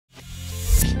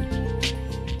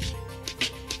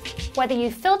Whether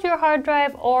you filled your hard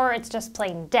drive or it's just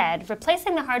plain dead,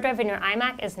 replacing the hard drive in your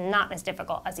iMac is not as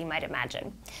difficult as you might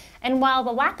imagine. And while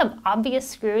the lack of obvious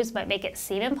screws might make it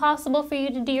seem impossible for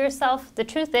you to do yourself, the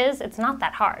truth is it's not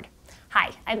that hard. Hi,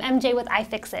 I'm MJ with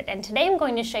iFixit, and today I'm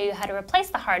going to show you how to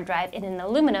replace the hard drive in an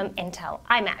aluminum Intel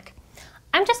iMac.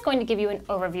 I'm just going to give you an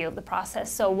overview of the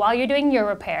process, so while you're doing your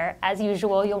repair, as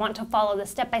usual, you'll want to follow the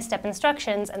step-by-step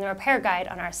instructions and the repair guide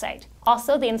on our site.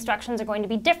 Also, the instructions are going to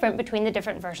be different between the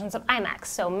different versions of iMac,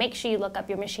 so make sure you look up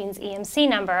your machine's EMC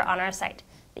number on our site.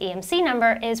 The EMC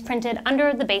number is printed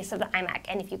under the base of the iMac,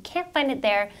 and if you can't find it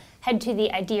there, head to the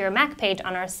ID Your Mac page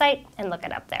on our site and look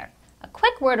it up there. A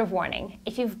quick word of warning,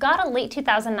 if you've got a late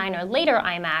 2009 or later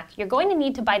iMac, you're going to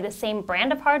need to buy the same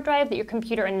brand of hard drive that your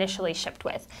computer initially shipped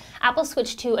with. Apple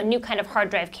switched to a new kind of hard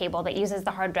drive cable that uses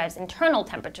the hard drive's internal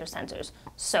temperature sensors.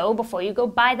 So before you go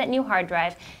buy that new hard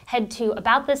drive, head to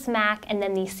About This Mac and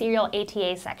then the Serial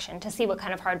ATA section to see what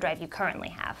kind of hard drive you currently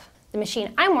have. The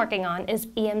machine I'm working on is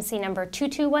EMC number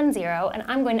 2210,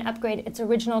 and I'm going to upgrade its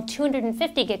original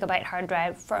 250 gigabyte hard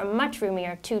drive for a much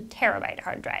roomier 2 terabyte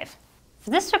hard drive. For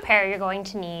this repair, you're going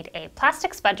to need a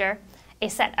plastic spudger, a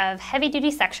set of heavy-duty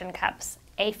suction cups,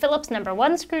 a Phillips No.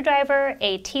 1 screwdriver,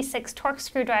 a T6 Torx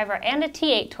screwdriver, and a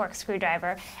T8 Torx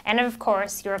screwdriver, and of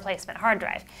course, your replacement hard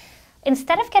drive.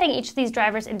 Instead of getting each of these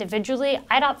drivers individually,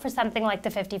 I'd opt for something like the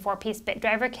 54-piece bit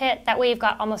driver kit. That way you've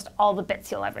got almost all the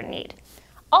bits you'll ever need.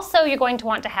 Also, you're going to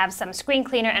want to have some screen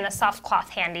cleaner and a soft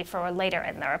cloth handy for later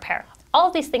in the repair. All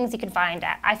of these things you can find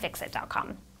at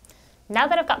iFixit.com. Now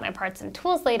that I've got my parts and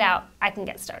tools laid out, I can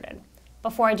get started.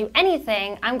 Before I do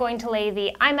anything, I'm going to lay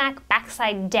the iMac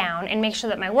backside down and make sure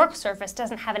that my work surface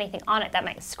doesn't have anything on it that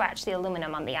might scratch the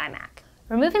aluminum on the iMac.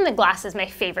 Removing the glass is my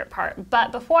favorite part,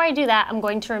 but before I do that, I'm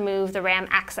going to remove the RAM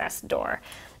access door.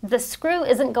 The screw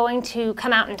isn't going to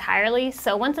come out entirely,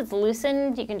 so once it's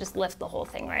loosened, you can just lift the whole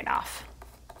thing right off.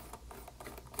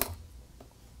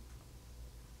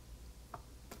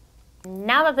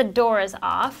 Now that the door is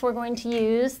off, we're going to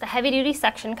use the heavy-duty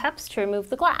suction cups to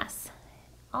remove the glass.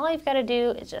 All you've got to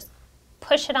do is just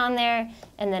push it on there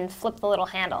and then flip the little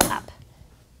handle up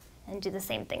and do the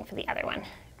same thing for the other one.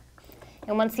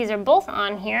 And once these are both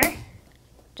on here,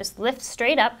 just lift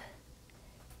straight up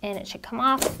and it should come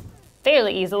off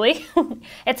fairly easily.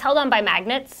 It's held on by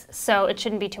magnets, so it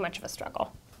shouldn't be too much of a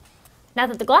struggle. Now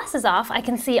that the glass is off, I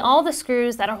can see all the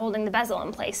screws that are holding the bezel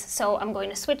in place, so I'm going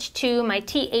to switch to my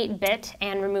T8 bit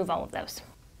and remove all of those.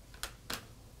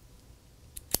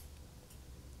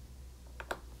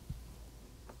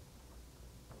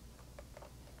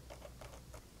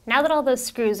 Now that all those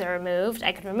screws are removed,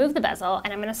 I can remove the bezel,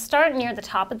 and I'm going to start near the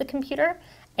top of the computer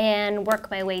and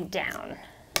work my way down.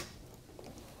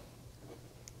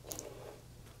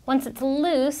 Once it's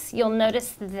loose, you'll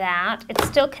notice that it's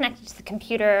still connected to the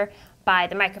computer by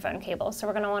the microphone cable, so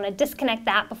we're going to want to disconnect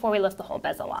that before we lift the whole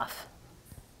bezel off.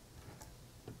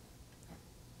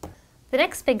 The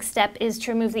next big step is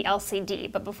to remove the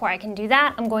LCD, but before I can do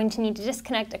that, I'm going to need to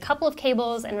disconnect a couple of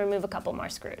cables and remove a couple more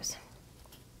screws.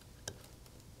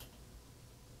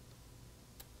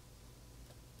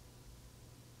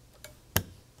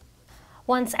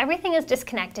 Once everything is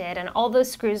disconnected and all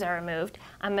those screws are removed,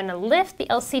 I'm going to lift the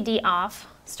LCD off,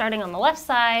 starting on the left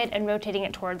side and rotating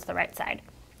it towards the right side.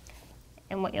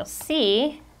 And what you'll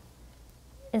see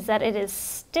is that it is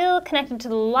still connected to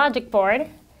the logic board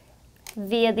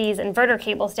via these inverter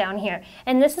cables down here.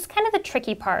 And this is kind of the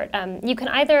tricky part. You can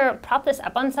either prop this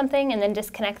up on something and then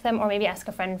disconnect them, or maybe ask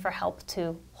a friend for help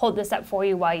to hold this up for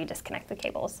you while you disconnect the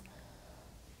cables.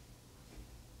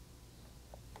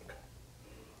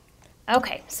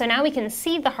 Okay, so now we can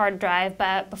see the hard drive,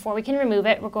 but before we can remove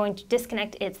it, we're going to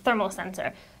disconnect its thermal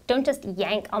sensor. Don't just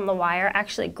yank on the wire,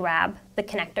 actually grab the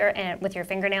connector with your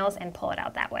fingernails and pull it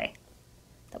out that way.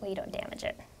 That way you don't damage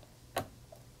it.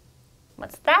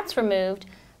 Once that's removed,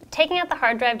 taking out the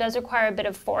hard drive does require a bit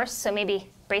of force, so maybe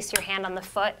brace your hand on the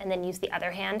foot and then use the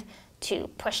other hand to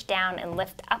push down and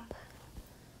lift up.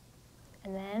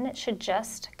 And then it should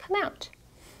just come out.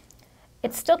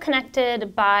 It's still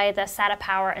connected by the SATA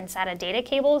power and SATA data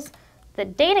cables. The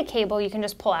data cable you can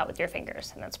just pull out with your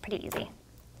fingers, and that's pretty easy.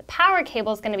 The power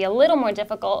cable is going to be a little more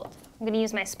difficult. I'm going to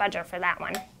use my spudger for that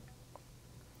one.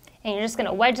 And you're just going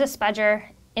to wedge the spudger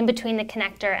in between the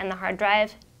connector and the hard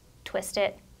drive, twist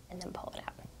it, and then pull it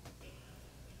out.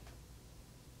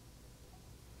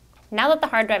 Now that the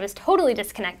hard drive is totally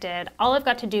disconnected, all I've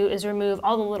got to do is remove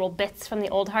all the little bits from the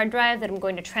old hard drive that I'm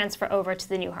going to transfer over to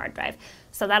the new hard drive.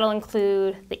 So that'll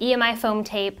include the EMI foam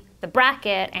tape, the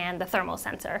bracket, and the thermal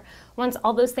sensor. Once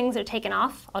all those things are taken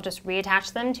off, I'll just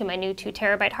reattach them to my new 2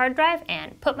 terabyte hard drive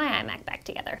and put my iMac back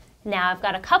together. Now I've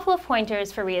got a couple of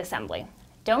pointers for reassembly.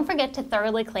 Don't forget to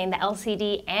thoroughly clean the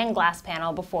LCD and glass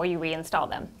panel before you reinstall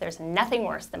them. There's nothing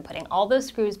worse than putting all those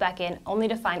screws back in only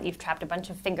to find that you've trapped a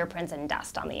bunch of fingerprints and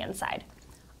dust on the inside.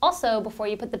 Also, before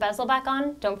you put the bezel back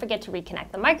on, don't forget to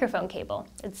reconnect the microphone cable.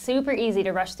 It's super easy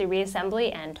to rush through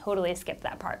reassembly and totally skip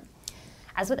that part.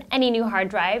 As with any new hard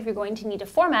drive, you're going to need to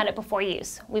format it before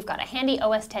use. We've got a handy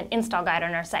OS X install guide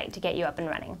on our site to get you up and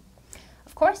running.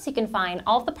 Of course, you can find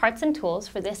all of the parts and tools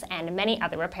for this and many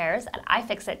other repairs at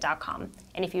iFixit.com.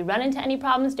 And if you run into any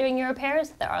problems doing your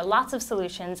repairs, there are lots of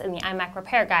solutions in the iMac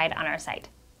repair guide on our site.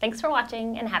 Thanks for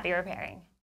watching and happy repairing.